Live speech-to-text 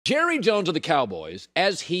Jerry Jones of the Cowboys,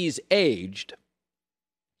 as he's aged,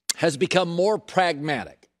 has become more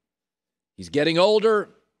pragmatic. He's getting older.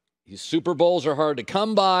 His Super Bowls are hard to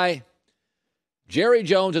come by. Jerry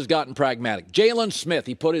Jones has gotten pragmatic. Jalen Smith,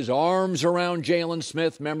 he put his arms around Jalen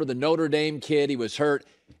Smith. Remember the Notre Dame kid? He was hurt.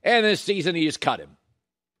 And this season, he just cut him.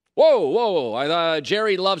 Whoa.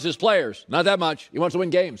 Jerry loves his players. Not that much. He wants to win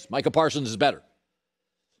games. Micah Parsons is better.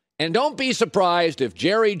 And don't be surprised if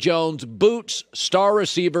Jerry Jones boots star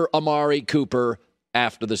receiver Amari Cooper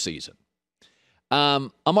after the season.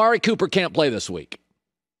 Amari Cooper can't play this week.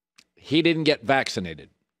 He didn't get vaccinated.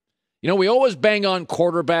 You know, we always bang on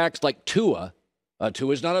quarterbacks like Tua.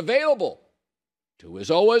 Tua's not available.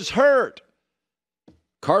 Tua's always hurt.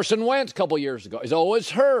 Carson Wentz a couple years ago is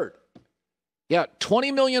always hurt. Yeah,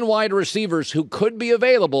 20 million wide receivers who could be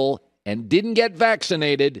available and didn't get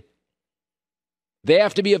vaccinated. They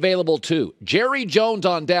have to be available too. Jerry Jones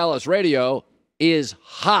on Dallas radio is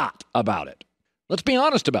hot about it. Let's be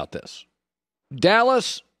honest about this.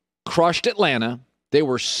 Dallas crushed Atlanta. They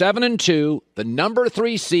were 7-2, the number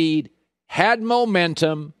 3 seed, had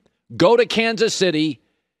momentum, go to Kansas City,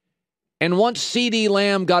 and once CeeDee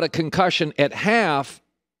Lamb got a concussion at half,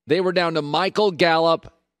 they were down to Michael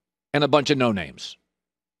Gallup and a bunch of no-names.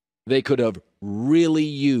 They could have really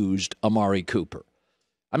used Amari Cooper.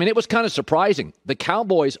 I mean, it was kind of surprising. The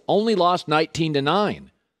Cowboys only lost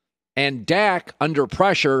 19-9, and Dak, under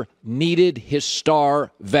pressure, needed his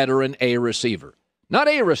star veteran A receiver. Not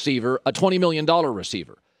a receiver, a $20 million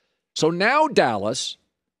receiver. So now Dallas,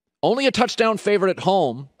 only a touchdown favorite at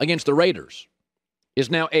home against the Raiders, is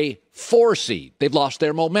now a 4 seed. They've lost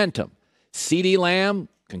their momentum. CeeDee Lamb,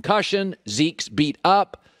 concussion. Zeke's beat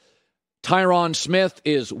up. Tyron Smith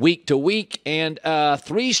is week to week, and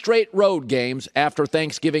 3 straight road games after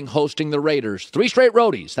Thanksgiving hosting the Raiders. 3 straight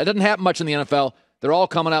roadies. That doesn't happen much in the NFL. They're all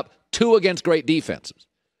coming up, 2 against great defenses.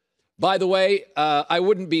 By the way, I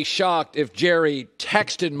wouldn't be shocked if Jerry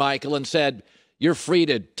texted Michael and said, you're free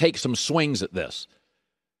to take some swings at this.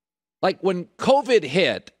 Like when COVID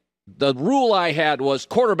hit, the rule I had was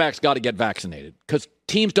quarterbacks got to get vaccinated because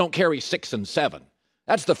teams don't carry 6 and 7.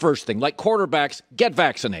 That's the first thing. Like quarterbacks, get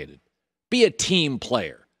vaccinated. Be a team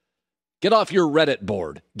player. Get off your Reddit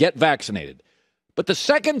board. Get vaccinated. But the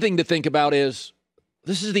second thing to think about is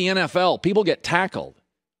this is the NFL. People get tackled.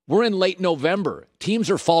 We're in late November. Teams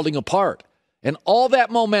are falling apart. And all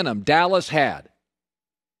that momentum Dallas had,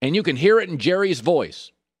 and you can hear it in Jerry's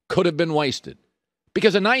voice, could have been wasted.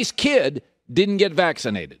 Because a nice kid didn't get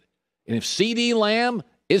vaccinated. And if CeeDee Lamb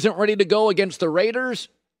isn't ready to go against the Raiders,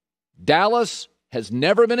 Dallas has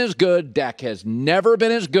never been as good. Dak has never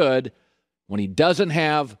been as good when he doesn't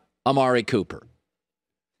have Amari Cooper.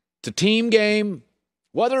 It's a team game.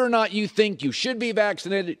 Whether or not you think you should be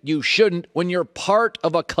vaccinated, you shouldn't. When you're part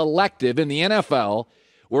of a collective in the NFL,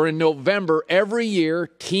 where in November every year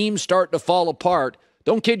teams start to fall apart,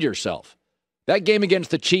 don't kid yourself. That game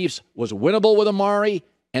against the Chiefs was winnable with Amari,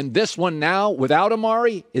 and this one now without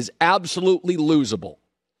Amari is absolutely losable.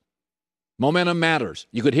 Momentum matters.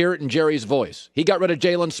 You could hear it in Jerry's voice. He got rid of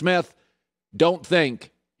Jalen Smith. Don't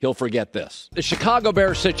think he'll forget this. The Chicago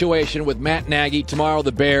Bears situation with Matt Nagy. Tomorrow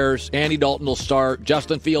the Bears. Andy Dalton will start.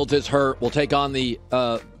 Justin Fields is hurt. We'll take on the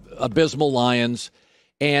abysmal Lions.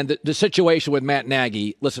 And the situation with Matt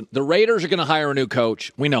Nagy, listen, the Raiders are going to hire a new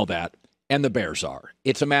coach. We know that. And the Bears are.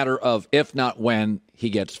 It's a matter of if not when he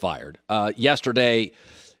gets fired. Yesterday,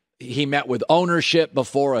 he met with ownership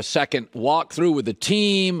before a second walkthrough with the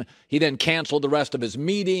team. He then canceled the rest of his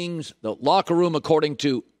meetings. The locker room, according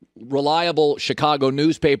to reliable Chicago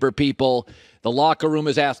newspaper people, the locker room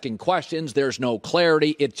is asking questions. There's no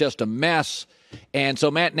clarity. It's just a mess. And so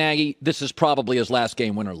Matt Nagy, this is probably his last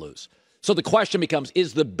game, win or lose. So the question becomes,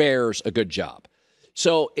 is the Bears a good job?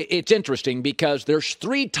 So it's interesting because there's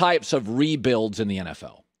 3 types of rebuilds in the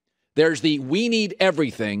NFL. There's the we need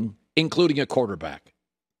everything, including a quarterback.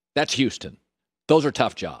 That's Houston. Those are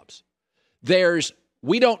tough jobs. There's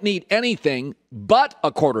we don't need anything but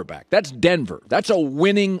a quarterback. That's Denver. That's a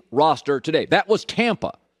winning roster today. That was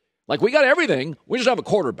Tampa. Like, we got everything. We just have a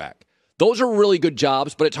quarterback. Those are really good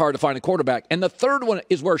jobs, but it's hard to find a quarterback. And the third one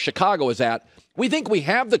is where Chicago is at. We think we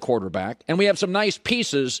have the quarterback, and we have some nice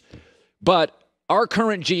pieces, but our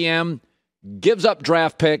current GM gives up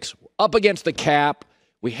draft picks, up against the cap.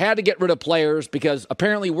 We had to get rid of players because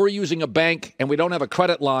apparently we're using a bank and we don't have a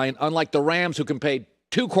credit line, unlike the Rams who can pay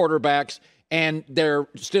 2 quarterbacks and they're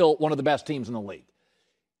still one of the best teams in the league.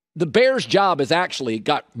 The Bears' job has actually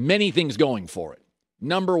got many things going for it.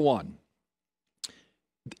 Number one,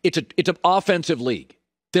 it's an offensive league.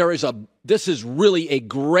 This is really a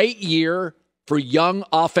great year for young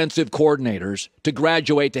offensive coordinators to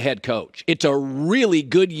graduate to head coach. It's a really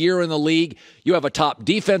good year in the league. You have a top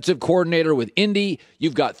defensive coordinator with Indy.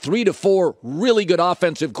 You've got 3 to 4 really good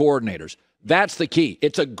offensive coordinators. That's the key.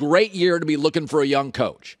 It's a great year to be looking for a young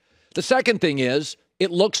coach. The second thing is,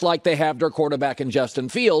 it looks like they have their quarterback in Justin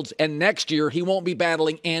Fields, and next year he won't be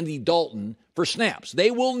battling Andy Dalton for snaps. They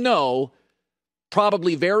will know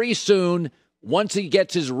probably very soon, once he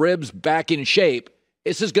gets his ribs back in shape,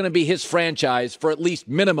 this is going to be his franchise for at least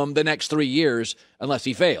minimum the next 3 years, unless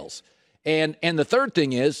he fails. And the third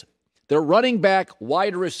thing is, their running back,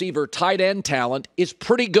 wide receiver, tight end talent is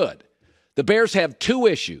pretty good. The Bears have 2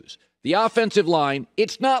 issues. The offensive line,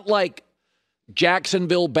 it's not like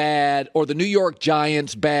Jacksonville bad or the New York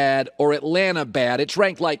Giants bad or Atlanta bad. It's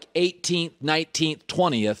ranked like 18th, 19th,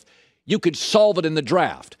 20th. You could solve it in the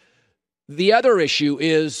draft. The other issue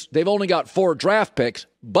is they've only got 4 draft picks,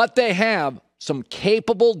 but they have some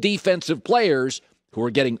capable defensive players who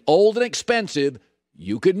are getting old and expensive.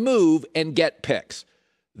 You could move and get picks.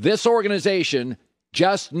 This organization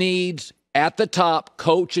just needs, at the top,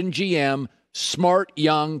 coach and GM, smart,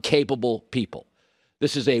 young, capable people.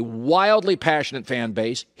 This is a wildly passionate fan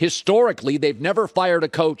base. Historically, they've never fired a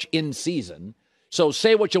coach in season. So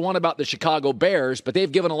say what you want about the Chicago Bears, but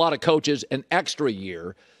they've given a lot of coaches an extra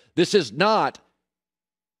year. This is not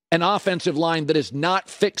an offensive line that is not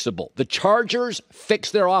fixable. The Chargers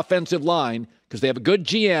fix their offensive line because they have a good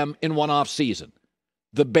GM in one off season.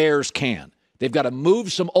 The Bears can. They've got to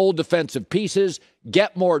move some old defensive pieces,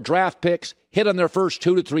 get more draft picks, hit on their first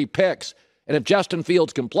 2 to 3 picks. And if Justin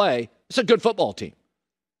Fields can play, it's a good football team.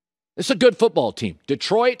 It's a good football team.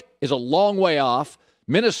 Detroit is a long way off.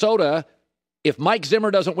 Minnesota, if Mike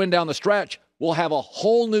Zimmer doesn't win down the stretch, will have a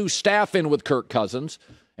whole new staff in with Kirk Cousins.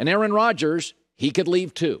 And Aaron Rodgers, he could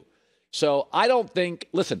leave too. So I don't think,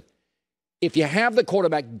 listen, if you have the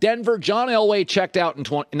quarterback, Denver, John Elway checked out in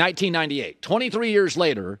 1998. 23 years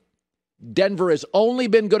later, Denver has only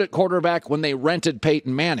been good at quarterback when they rented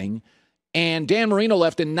Peyton Manning. And Dan Marino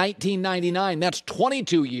left in 1999. That's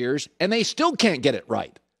 22 years, and they still can't get it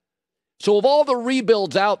right. So of all the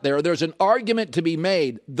rebuilds out there, there's an argument to be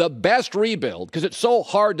made. The best rebuild, because it's so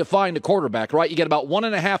hard to find a quarterback, right? You get about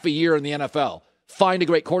 1.5 a year in the NFL. Find a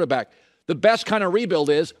great quarterback. The best kind of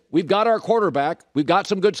rebuild is we've got our quarterback. We've got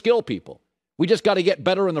some good skill people. We just got to get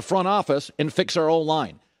better in the front office and fix our own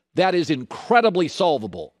line. That is incredibly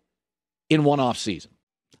solvable in one off season.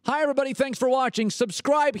 Hi, everybody. Thanks for watching.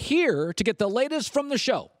 Subscribe here to get the latest from the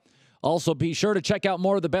show. Also, be sure to check out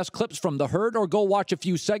more of the best clips from The Herd or go watch a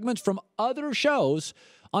few segments from other shows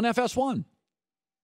on FS1.